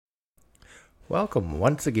Welcome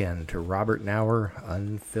once again to Robert Knauer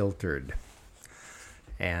Unfiltered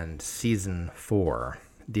and Season 4,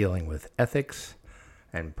 dealing with ethics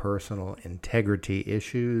and personal integrity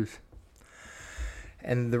issues.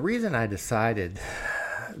 And the reason I decided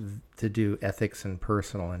to do ethics and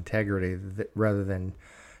personal integrity rather than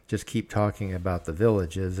just keep talking about the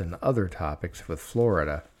villages and other topics with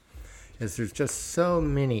Florida is there's just so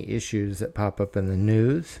many issues that pop up in the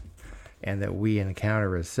news and that we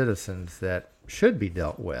encounter as citizens that should be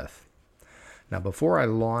dealt with. Now, before I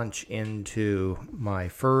launch into my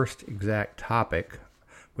first exact topic,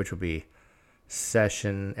 which will be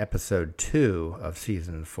episode 2 of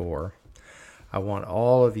Season 4, I want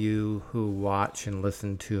all of you who watch and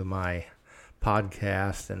listen to my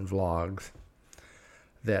podcasts and vlogs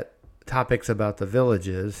that topics about the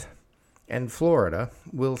villages and Florida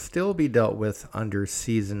will still be dealt with under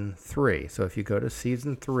Season 3. So if you go to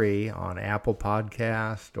Season 3 on Apple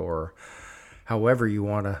Podcast or however you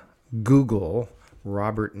want to Google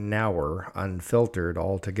Robert Knauer Unfiltered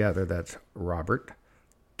altogether, that's Robert,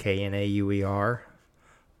 Knauer,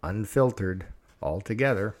 Unfiltered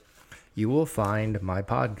altogether, you will find my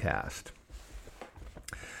podcast.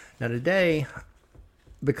 Now today,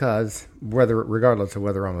 because regardless of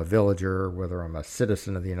whether I'm a villager, whether I'm a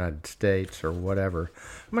citizen of the United States or whatever,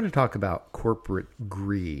 I'm going to talk about corporate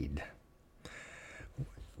greed.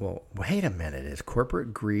 Well, wait a minute. Is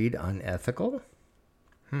corporate greed unethical?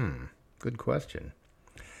 Good question.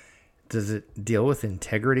 Does it deal with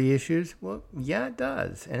integrity issues? Well, yeah, it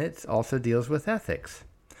does. And it also deals with ethics.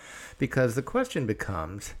 Because the question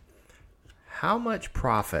becomes, how much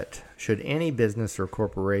profit should any business or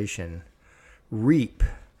corporation reap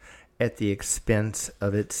at the expense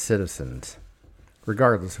of its citizens,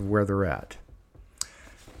 regardless of where they're at?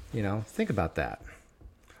 Think about that.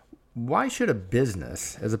 Why should a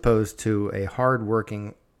business, as opposed to a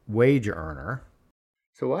hardworking wage earner,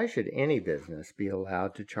 so why should any business be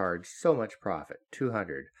allowed to charge so much profit,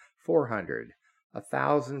 200, 400,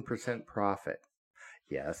 1,000% profit?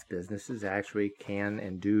 Yes, businesses actually can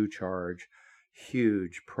and do charge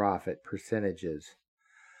huge profit percentages.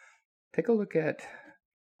 Take a look at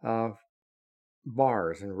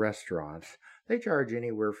bars and restaurants. They charge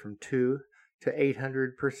anywhere from 2 to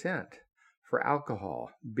 800% for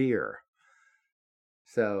alcohol, beer.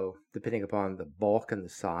 So, depending upon the bulk and the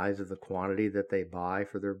size of the quantity that they buy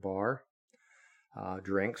for their bar,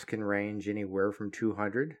 drinks can range anywhere from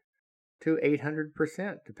 200 to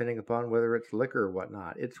 800%, depending upon whether it's liquor or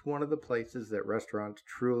whatnot. It's one of the places that restaurants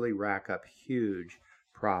truly rack up huge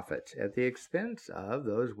profits at the expense of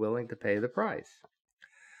those willing to pay the price.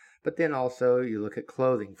 But then also you look at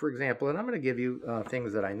clothing, for example, and I'm going to give you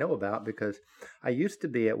things that I know about because I used to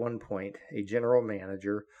be at one point a general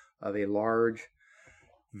manager of a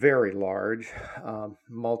very large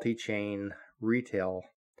multi-chain retail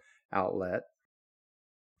outlet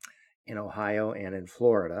in Ohio and in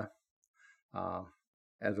Florida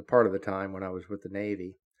as a part of the time when I was with the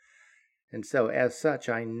Navy. And so as such,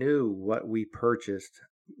 I knew what we purchased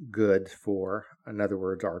goods for, in other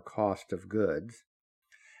words, our cost of goods,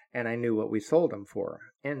 and I knew what we sold them for.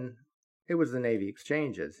 And it was the Navy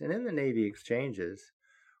exchanges. And in the Navy exchanges,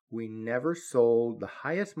 we never sold. The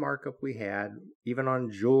highest markup we had, even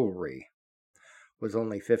on jewelry, was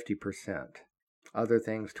only 50%. Other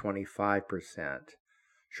things, 25%.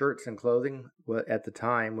 Shirts and clothing at the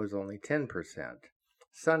time was only 10%.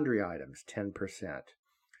 Sundry items, 10%.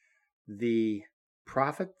 The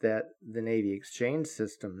profit that the Navy exchange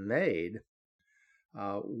system made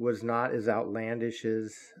was not as outlandish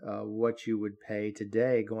as what you would pay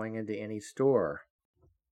today going into any store,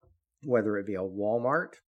 whether it be a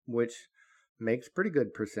Walmart, which makes pretty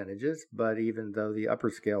good percentages, but even though the upper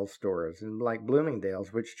scale stores, and like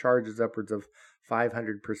Bloomingdale's, which charges upwards of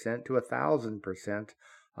 500% to 1,000%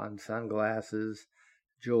 on sunglasses,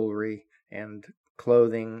 jewelry, and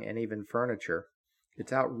clothing, and even furniture.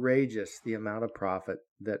 It's outrageous the amount of profit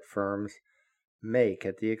that firms make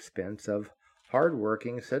at the expense of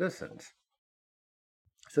hardworking citizens.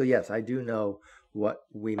 So yes, I do know what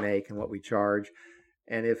we make and what we charge.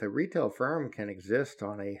 And if a retail firm can exist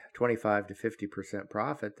on a 25 to 50%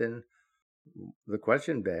 profit, then the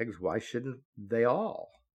question begs, why shouldn't they all,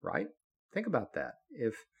 right? Think about that.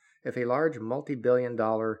 If a large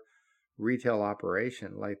multi-billion-dollar retail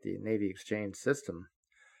operation like the Navy exchange system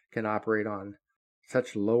can operate on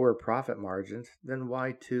such lower profit margins, then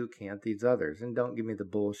why too can't these others? And don't give me the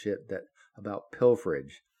bullshit about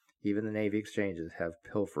pilferage. Even the Navy exchanges have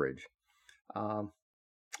pilferage.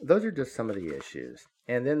 Those are just some of the issues.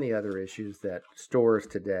 And then the other issues that stores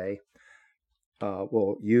today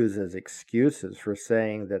will use as excuses for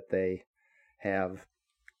saying that they have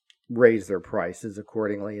raise their prices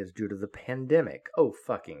accordingly is due to the pandemic. Oh,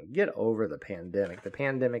 fucking get over the pandemic. The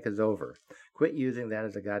pandemic is over. Quit using that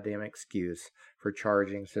as a goddamn excuse for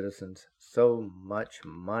charging citizens so much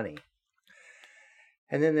money.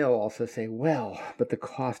 And then they'll also say, well, but the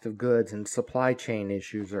cost of goods and supply chain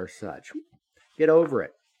issues are such. Get over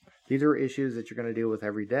it. These are issues that you're going to deal with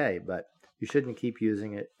every day, but you shouldn't keep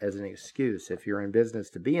using it as an excuse. If you're in business,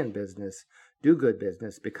 to be in business, do good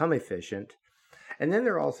business, become efficient. And then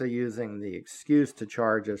they're also using the excuse to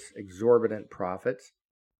charge us exorbitant profits.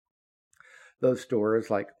 Those stores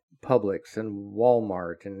like Publix and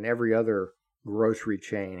Walmart and every other grocery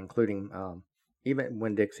chain, including even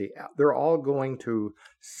Winn-Dixie, they're all going to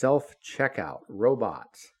self-checkout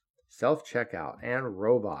robots. Self-checkout and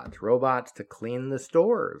robots to clean the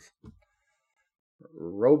stores,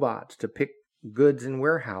 robots to pick goods in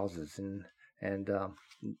warehouses and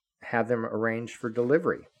have them arranged for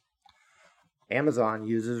delivery. Amazon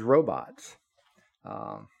uses robots.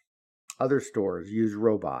 Other stores use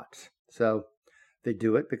robots. So they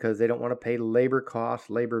do it because they don't want to pay labor costs,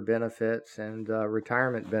 labor benefits, and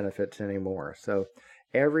retirement benefits anymore. So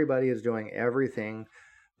everybody is doing everything,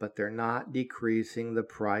 but they're not decreasing the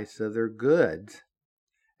price of their goods.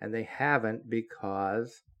 And they haven't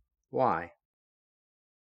because, why?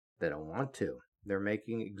 They don't want to. They're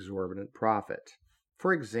making exorbitant profits.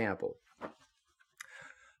 For example,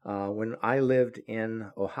 when I lived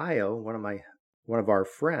in Ohio, one of our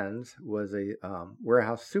friends was a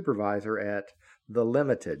warehouse supervisor at The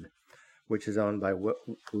Limited, which is owned by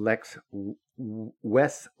Wes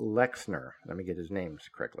Lexner. Let me get his names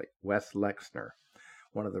correctly. Wes Lexner,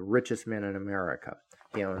 one of the richest men in America.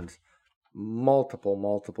 He owns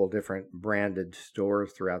multiple different branded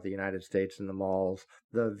stores throughout the United States and the malls,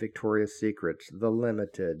 the Victoria's Secrets, The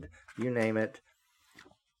Limited, you name it.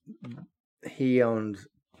 He owns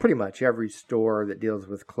pretty much every store that deals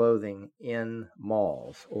with clothing in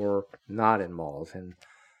malls or not in malls, and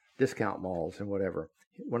discount malls and whatever.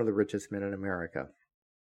 One of the richest men in America.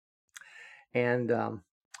 And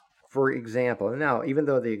for example, now even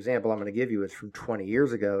though the example I'm going to give you is from 20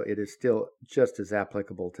 years ago, it is still just as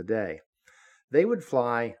applicable today. They would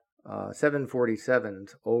fly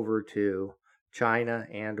 747s over to China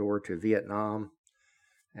and or to Vietnam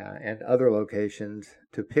and other locations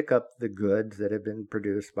to pick up the goods that have been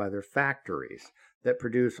produced by their factories that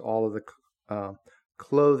produce all of the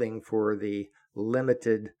clothing for the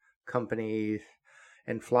Limited companies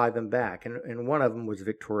and fly them back. And one of them was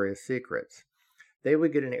Victoria's Secrets. They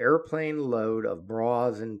would get an airplane load of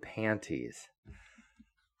bras and panties,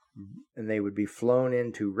 and they would be flown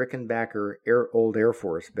into Rickenbacker Old Air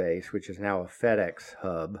Force Base, which is now a FedEx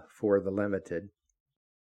hub for the Limited.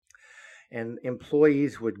 And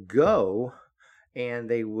employees would go and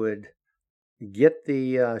they would get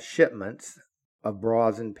the shipments of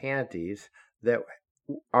bras and panties that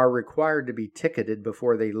are required to be ticketed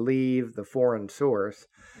before they leave the foreign source.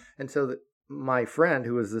 And so my friend,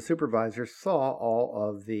 who was the supervisor, saw all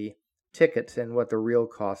of the tickets and what the real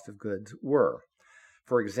cost of goods were.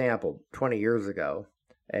 For example, 20 years ago,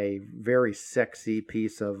 a very sexy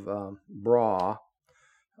piece of bra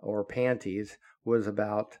or panties was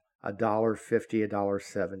about $1.50,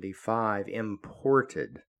 $1.75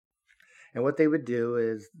 imported. And what they would do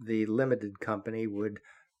is the Limited company would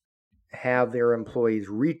have their employees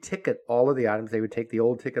re-ticket all of the items. They would take the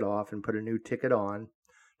old ticket off and put a new ticket on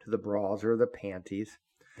to the bras or the panties.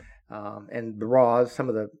 And bras, some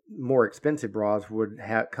of the more expensive bras would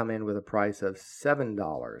come in with a price of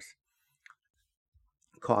 $7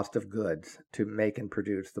 cost of goods to make and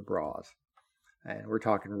produce the bras. And we're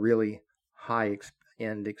talking really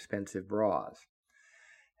high-end expensive bras.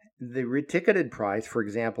 The reticketed price, for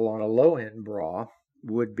example, on a low-end bra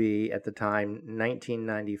would be, at the time,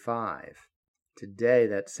 $19.95. Today,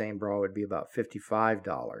 that same bra would be about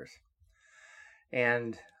 $55.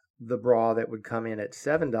 And the bra that would come in at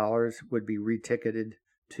 $7 would be reticketed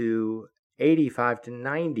to $85 to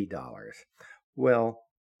 $90. Well,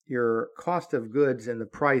 your cost of goods and the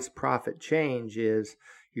price profit change is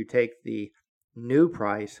you take the new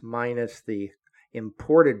price minus the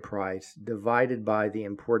imported price divided by the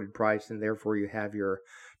imported price, and therefore you have your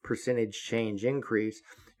percentage change increase.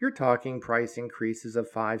 You're talking price increases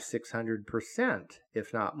of 500-600%,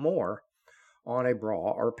 if not more, on a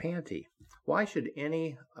bra or panty. Why should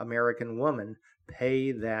any American woman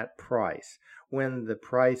pay that price when the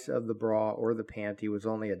price of the bra or the panty was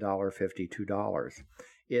only $1.50, $2?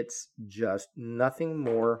 It's just nothing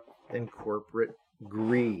more than corporate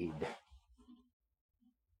greed.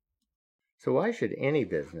 So why should any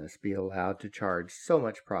business be allowed to charge so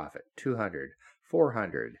much profit, 200,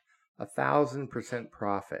 400, 1,000%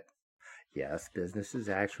 profit? Yes, businesses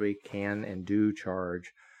actually can and do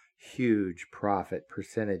charge huge profit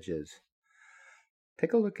percentages.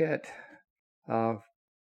 Take a look at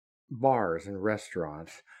bars and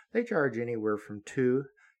restaurants. They charge anywhere from 2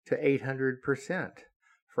 to 800%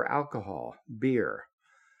 for alcohol, beer.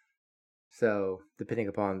 So, depending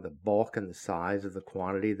upon the bulk and the size of the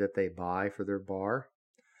quantity that they buy for their bar,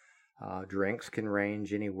 drinks can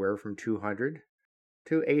range anywhere from 200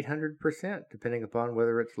 to 800%, depending upon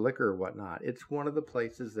whether it's liquor or whatnot. It's one of the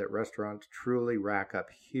places that restaurants truly rack up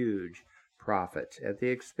huge profits at the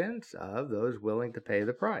expense of those willing to pay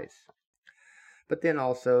the price. But then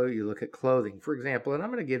also you look at clothing, for example, and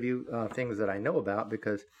I'm going to give you things that I know about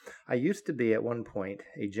because I used to be at one point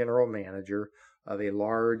a general manager of a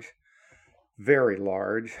large, very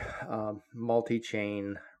large,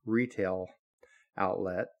 multi-chain retail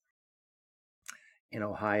outlet in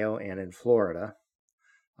Ohio and in Florida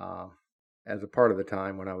as a part of the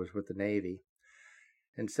time when I was with the Navy.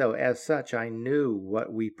 And so as such, I knew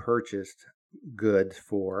what we purchased goods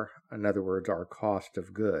for, in other words, our cost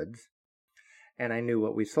of goods, and I knew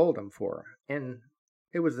what we sold them for. And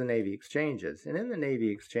it was the Navy exchanges. And in the Navy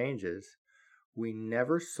exchanges, we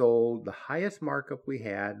never sold. The highest markup we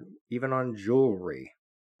had, even on jewelry,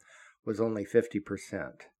 was only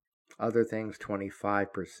 50%. Other things,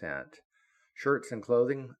 25%. Shirts and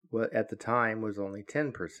clothing at the time was only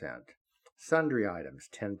 10%. Sundry items,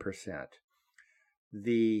 10%.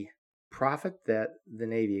 The profit that the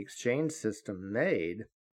Navy exchange system made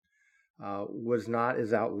was not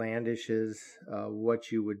as outlandish as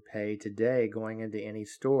what you would pay today going into any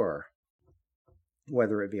store,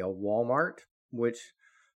 whether it be a Walmart, which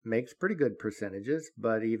makes pretty good percentages,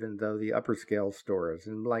 but even though the upper scale stores,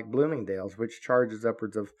 and like Bloomingdale's, which charges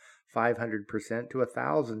upwards of 500% to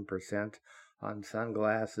 1,000% on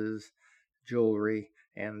sunglasses, jewelry,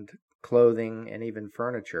 and clothing, and even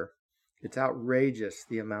furniture. It's outrageous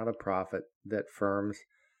the amount of profit that firms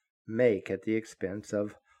make at the expense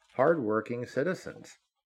of hardworking citizens.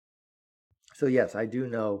 So yes, I do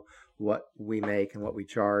know what we make and what we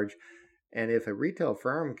charge. And if a retail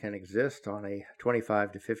firm can exist on a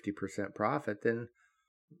 25 to 50% profit, then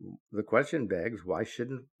the question begs, why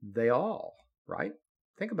shouldn't they all, right?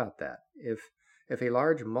 Think about that. If a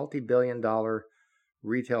large multi-billion-dollar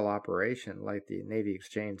retail operation like the Navy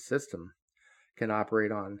exchange system can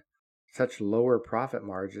operate on such lower profit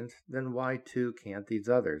margins, then why too can't these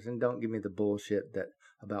others? And don't give me the bullshit that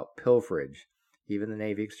about pilferage. Even the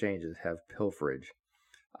Navy exchanges have pilferage.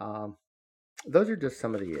 Those are just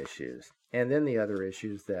some of the issues. And then the other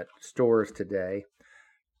issues that stores today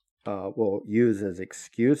will use as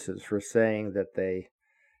excuses for saying that they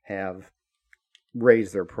have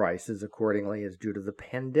raised their prices accordingly is due to the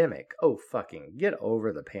pandemic. Oh, fucking get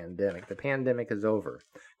over the pandemic. The pandemic is over.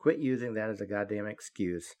 Quit using that as a goddamn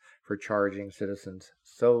excuse for charging citizens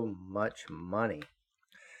so much money.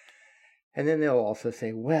 And then they'll also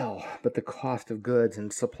say, well, but the cost of goods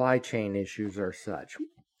and supply chain issues are such.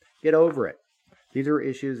 Get over it. These are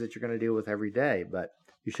issues that you're going to deal with every day, but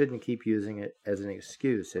you shouldn't keep using it as an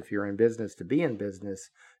excuse. If you're in business, to be in business,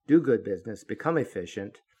 do good business, become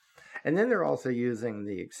efficient. And then they're also using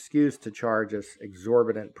the excuse to charge us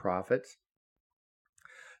exorbitant profits.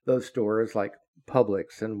 Those stores like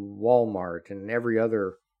Publix and Walmart and every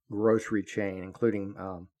other grocery chain, including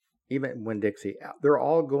even Winn-Dixie, they're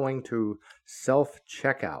all going to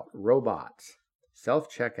self-checkout robots.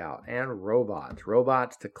 Self-checkout and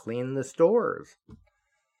robots to clean the stores,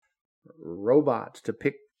 robots to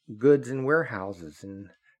pick goods in warehouses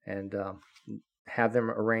and have them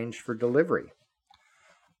arranged for delivery.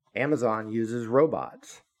 Amazon uses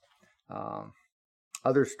robots.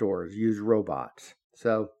 Other stores use robots.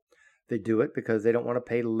 So they do it because they don't want to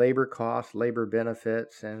pay labor costs, labor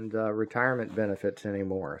benefits, and retirement benefits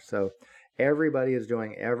anymore. So everybody is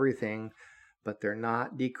doing everything, but they're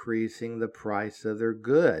not decreasing the price of their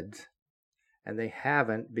goods. And they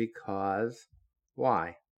haven't because,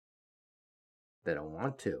 why? They don't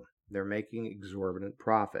want to. They're making exorbitant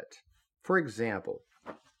profits. For example,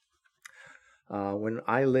 when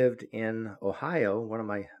I lived in Ohio, one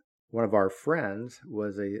of our friends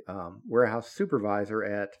was a warehouse supervisor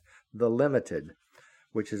at The Limited,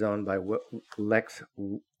 which is owned by Wes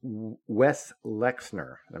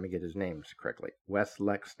Lexner. Let me get his names correctly. Wes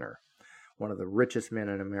Lexner, one of the richest men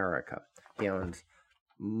in America. He owns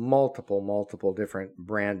multiple different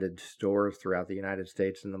branded stores throughout the United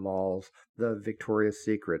States and the malls, the Victoria's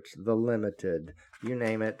Secrets, The Limited, you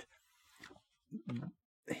name it.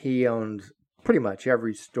 He owns pretty much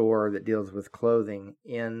every store that deals with clothing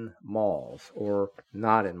in malls or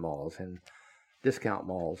not in malls, and discount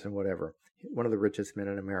malls and whatever. One of the richest men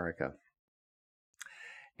in America.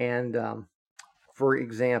 And for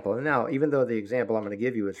example, now, even though the example I'm going to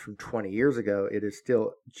give you is from 20 years ago, it is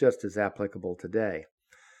still just as applicable today.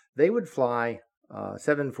 They would fly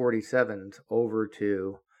 747s over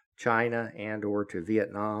to China and or to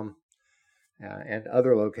Vietnam and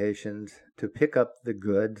other locations to pick up the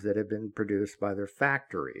goods that have been produced by their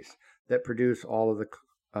factories that produce all of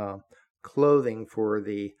the clothing for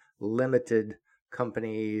the limited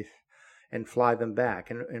companies and fly them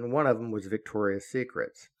back. And one of them was Victoria's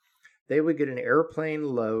Secrets. They would get an airplane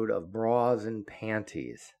load of bras and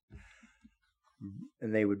panties,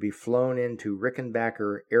 and they would be flown into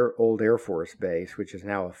Rickenbacker Old Air Force Base, which is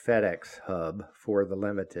now a FedEx hub for the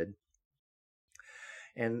limited.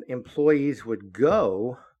 And employees would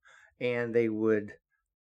go and they would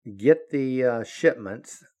get the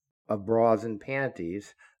shipments of bras and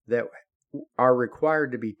panties that are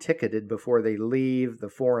required to be ticketed before they leave the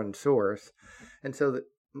foreign source. And so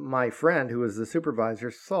my friend, who was the supervisor,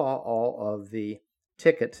 saw all of the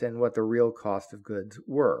tickets and what the real cost of goods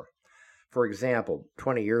were. For example,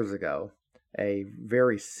 20 years ago, a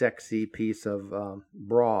very sexy piece of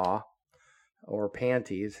bra or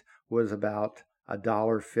panties was about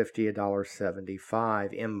 $1.50,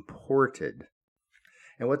 $1.75 imported.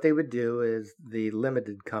 And what they would do is the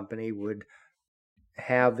limited company would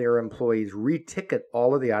have their employees re-ticket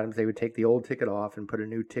all of the items. They would take the old ticket off and put a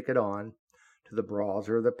new ticket on to the bras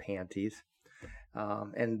or the panties.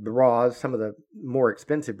 And the bras, some of the more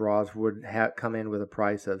expensive bras would come in with a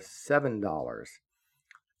price of $7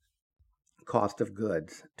 cost of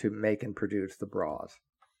goods to make and produce the bras.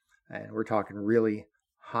 And we're talking really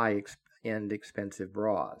high-end expensive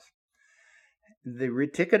bras. The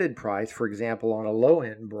reticketed price, for example, on a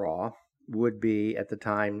low-end bra would be, at the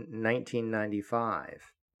time, $19.95.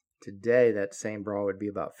 Today, that same bra would be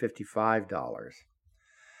about $55.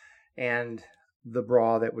 And the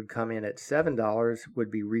bra that would come in at $7 would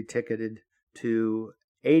be reticketed to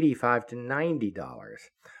 $85 to $90.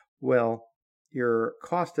 Well, your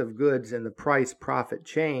cost of goods and the price profit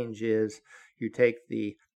change is you take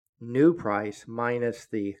the new price minus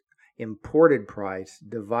the imported price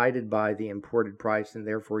divided by the imported price, and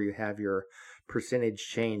therefore you have your percentage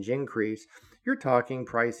change increase. You're talking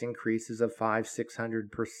price increases of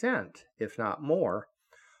 500-600%, if not more,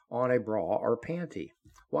 on a bra or panty.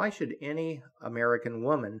 Why should any American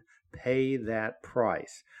woman pay that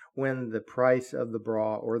price when the price of the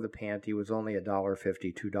bra or the panty was only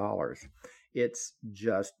 $1.50, $2? It's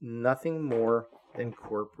just nothing more than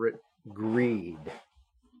corporate greed.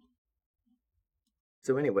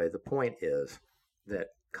 So anyway, the point is that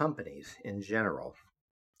companies in general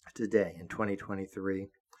today in 2023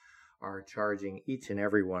 are charging each and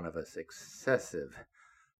every one of us excessive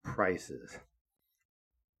prices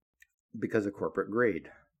because of corporate greed,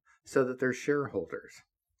 so that their shareholders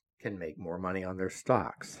can make more money on their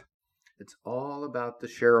stocks. It's all about the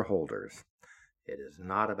shareholders. It is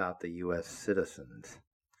not about the U.S. citizens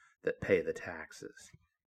that pay the taxes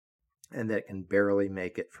and that can barely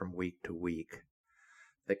make it from week to week,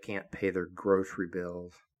 that can't pay their grocery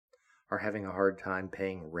bills, are having a hard time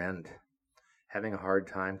paying rent, having a hard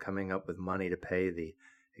time coming up with money to pay the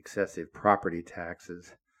excessive property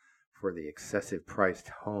taxes for the excessive priced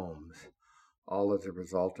homes, all as a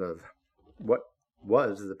result of what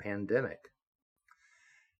was the pandemic.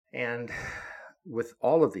 And with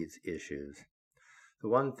all of these issues, the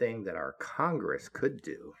one thing that our Congress could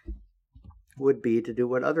do would be to do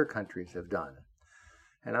what other countries have done.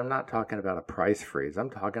 And I'm not talking about a price freeze. I'm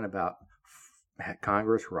talking about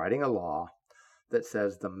Congress writing a law that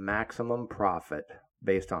says the maximum profit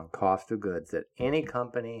based on cost of goods that any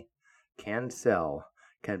company can sell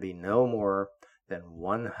can be no more than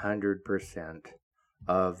 100%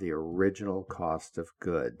 of the original cost of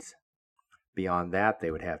goods. Beyond that,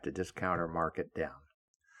 they would have to discount or mark it down.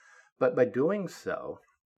 But by doing so,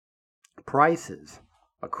 prices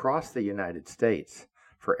across the United States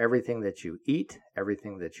for everything that you eat,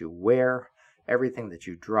 everything that you wear, everything that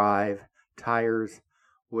you drive, tires,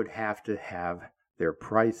 would have to have their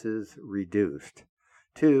prices reduced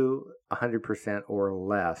to 100% or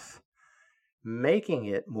less, making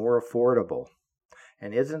it more affordable.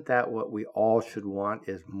 And isn't that what we all should want,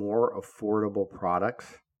 is more affordable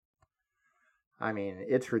products? I mean,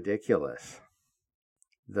 it's ridiculous,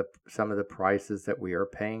 some of the prices that we are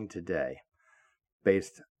paying today,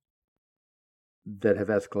 that have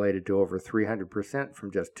escalated to over 300%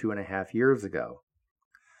 from just 2.5 years ago.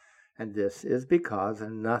 And this is because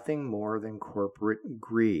of nothing more than corporate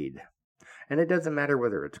greed. And it doesn't matter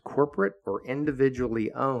whether it's corporate or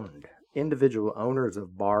individually owned. Individual owners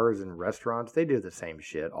of bars and restaurants, they do the same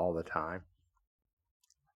shit all the time.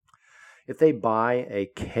 If they buy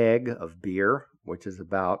a keg of beer which is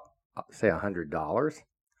about, say, $100.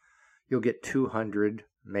 You'll get 200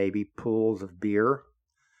 maybe pools of beer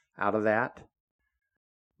out of that.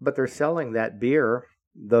 But they're selling that beer,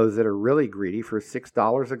 those that are really greedy, for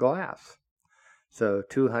 $6 a glass. So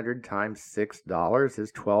 200 times $6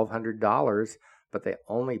 is $1,200, but they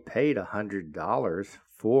only paid $100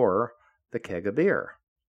 for the keg of beer.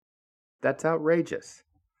 That's outrageous.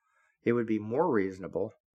 It would be more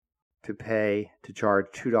reasonable to charge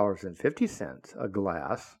 $2.50 a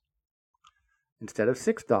glass instead of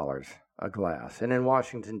 $6 a glass. And in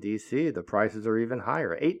Washington, D.C., the prices are even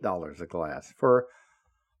higher, $8 a glass for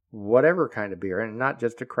whatever kind of beer, and not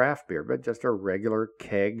just a craft beer, but just a regular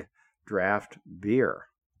keg draft beer.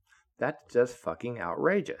 That's just fucking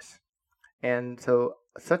outrageous. And so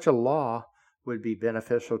such a law would be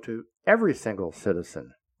beneficial to every single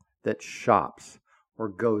citizen that shops or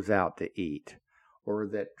goes out to eat or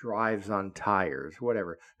that drives on tires,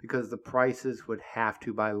 whatever, because the prices would have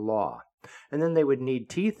to by law. And then they would need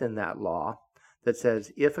teeth in that law that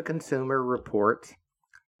says if a consumer reports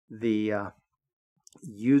the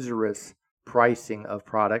usurious pricing of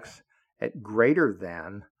products at greater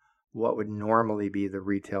than what would normally be the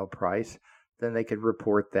retail price, then they could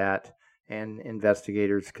report that, and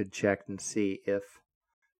investigators could check and see if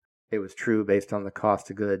it was true based on the cost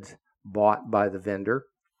of goods bought by the vendor.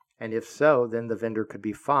 And if so, then the vendor could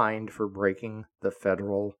be fined for breaking the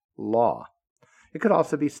federal law. It could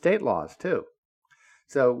also be state laws, too.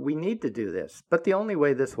 So we need to do this. But the only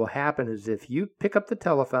way this will happen is if you pick up the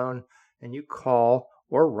telephone and you call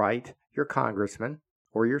or write your congressman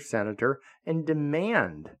or your senator and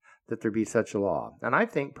demand that there be such a law. And I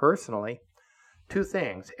think personally, two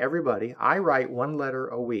things. Everybody, I write one letter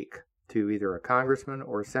a week to either a congressman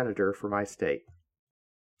or a senator for my state.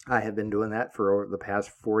 I have been doing that for the past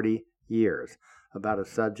 40 years about a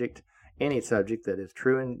subject, any subject that is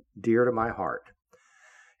true and dear to my heart.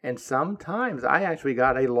 And sometimes I actually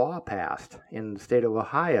got a law passed in the state of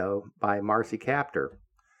Ohio by Marcy Kaptur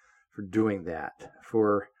for doing that,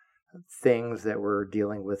 for things that were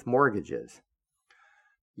dealing with mortgages.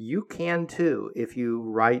 You can too if you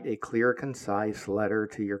write a clear, concise letter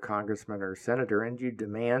to your congressman or senator and you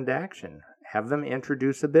demand action. Have them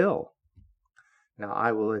introduce a bill. Now,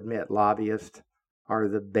 I will admit lobbyists are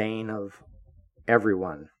the bane of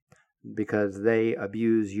everyone because they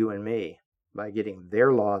abuse you and me by getting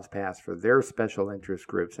their laws passed for their special interest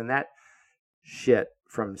groups. And that shit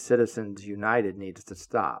from Citizens United needs to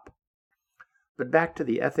stop. But back to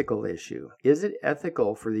the ethical issue. Is it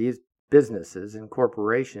ethical for these businesses and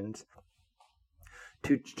corporations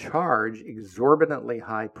to charge exorbitantly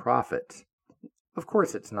high profits? Of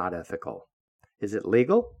course it's not ethical. Is it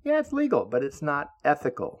legal? Yeah, it's legal, but it's not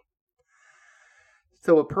ethical.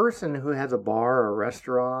 So a person who has a bar or a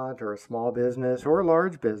restaurant or a small business or a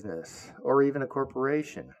large business or even a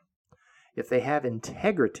corporation, if they have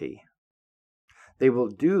integrity, they will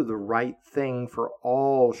do the right thing for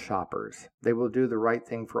all shoppers. They will do the right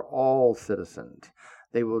thing for all citizens.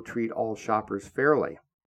 They will treat all shoppers fairly.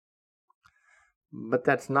 But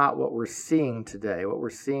that's not what we're seeing today. What we're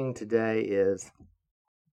seeing today is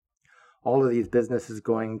all of these businesses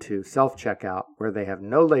going to self-checkout where they have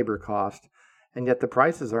no labor cost, and yet the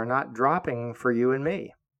prices are not dropping for you and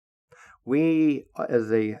me. We,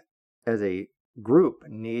 as a group,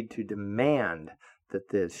 need to demand that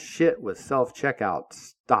this shit with self-checkout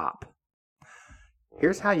stop.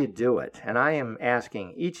 Here's how you do it, and I am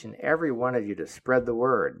asking each and every one of you to spread the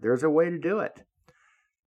word. There's a way to do it.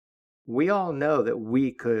 We all know that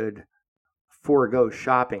we could forego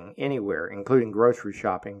shopping anywhere, including grocery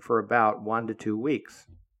shopping, for about 1 to 2 weeks.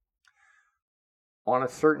 On a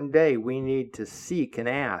certain day, we need to seek and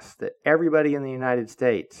ask that everybody in the United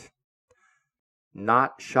States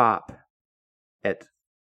not shop at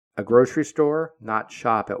a grocery store, not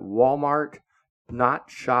shop at Walmart,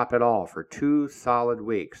 not shop at all for 2 solid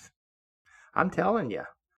weeks. I'm telling you,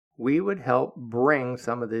 we would help bring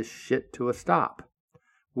some of this shit to a stop.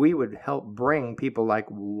 We would help bring people like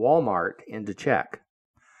Walmart into check.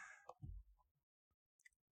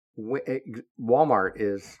 Walmart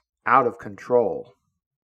is out of control.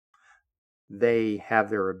 They have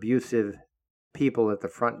their abusive people at the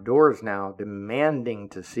front doors now demanding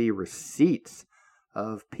to see receipts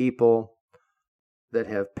of people that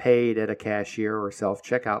have paid at a cashier or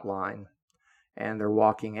self-checkout line, and they're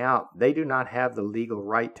walking out. They do not have the legal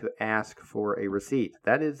right to ask for a receipt.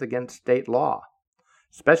 That is against state law.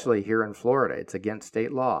 Especially here in Florida, it's against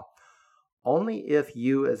state law. Only if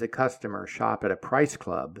you as a customer shop at a price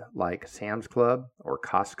club like Sam's Club or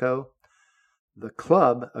Costco, the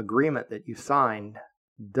club agreement that you signed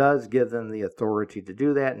does give them the authority to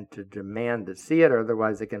do that and to demand to see it,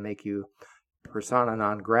 otherwise they can make you persona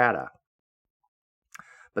non grata.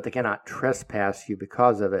 But they cannot trespass you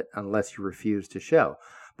because of it unless you refuse to show.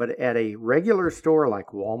 But at a regular store like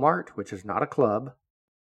Walmart, which is not a club,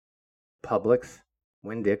 Publix,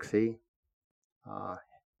 Winn-Dixie,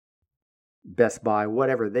 Best Buy,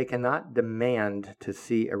 whatever, they cannot demand to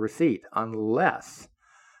see a receipt unless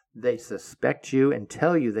they suspect you and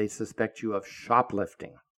tell you they suspect you of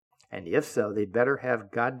shoplifting. And if so, they better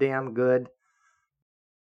have goddamn good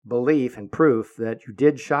belief and proof that you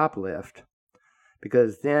did shoplift,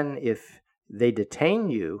 because then if they detain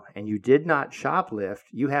you and you did not shoplift,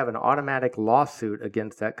 you have an automatic lawsuit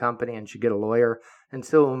against that company and should get a lawyer and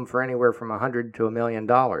sue them for anywhere from $100 to $1 million.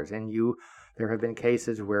 And there have been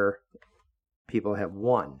cases where people have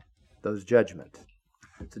won those judgments.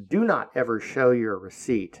 So do not ever show your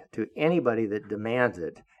receipt to anybody that demands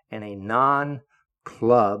it in a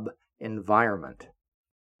non-club environment.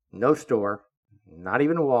 No store, not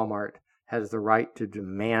even Walmart, has the right to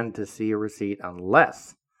demand to see a receipt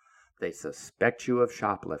unless they suspect you of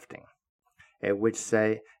shoplifting. In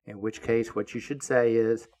which case, what you should say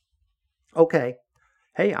is, okay,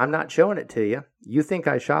 hey, I'm not showing it to you. You think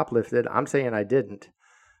I shoplifted. I'm saying I didn't.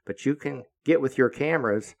 But you can get with your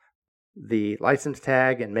cameras the license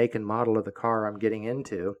tag and make and model of the car I'm getting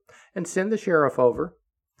into and send the sheriff over.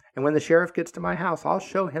 And when the sheriff gets to my house, I'll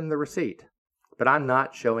show him the receipt. But I'm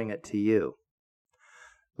not showing it to you.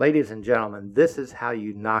 Ladies and gentlemen, this is how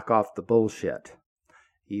you knock off the bullshit.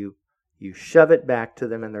 You shove it back to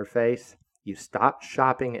them in their face. You stop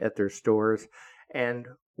shopping at their stores. And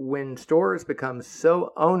when stores become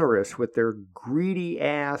so onerous with their greedy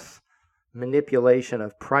ass manipulation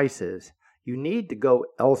of prices, you need to go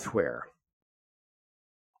elsewhere.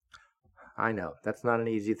 I know, that's not an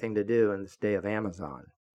easy thing to do in this day of Amazon.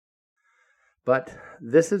 But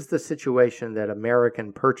this is the situation that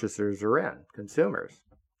American purchasers are in, consumers.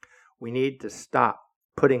 We need to stop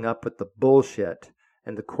putting up with the bullshit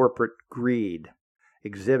and the corporate greed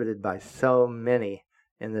exhibited by so many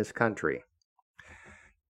in this country.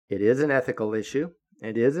 It is an ethical issue.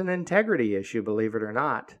 It is an integrity issue, believe it or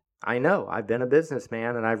not. I know. I've been a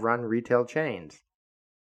businessman and I've run retail chains.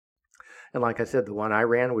 And like I said, the one I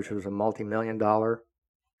ran, which was a multi-million-dollar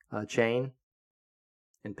chain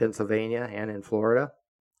in Pennsylvania and in Florida,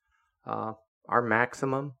 our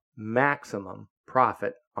maximum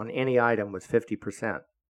profit on any item was 50%.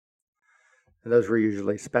 And those were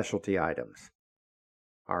usually specialty items.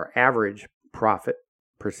 Our average profit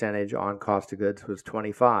percentage on cost of goods was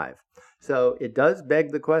 25%. So it does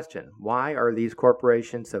beg the question, why are these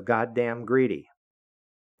corporations so goddamn greedy?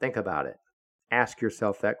 Think about it. Ask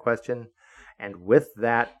yourself that question. And with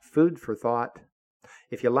that, food for thought.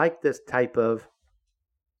 If you like this type of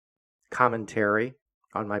commentary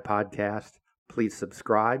on my podcast, please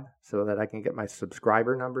subscribe so that I can get my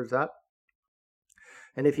subscriber numbers up.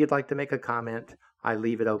 And if you'd like to make a comment, I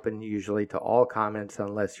leave it open usually to all comments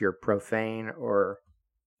unless you're profane or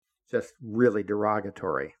just really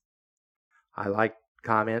derogatory. I like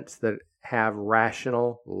comments that have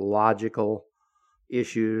rational, logical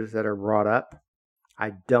issues that are brought up.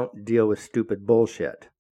 I don't deal with stupid bullshit.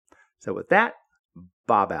 So with that,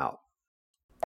 Bob out.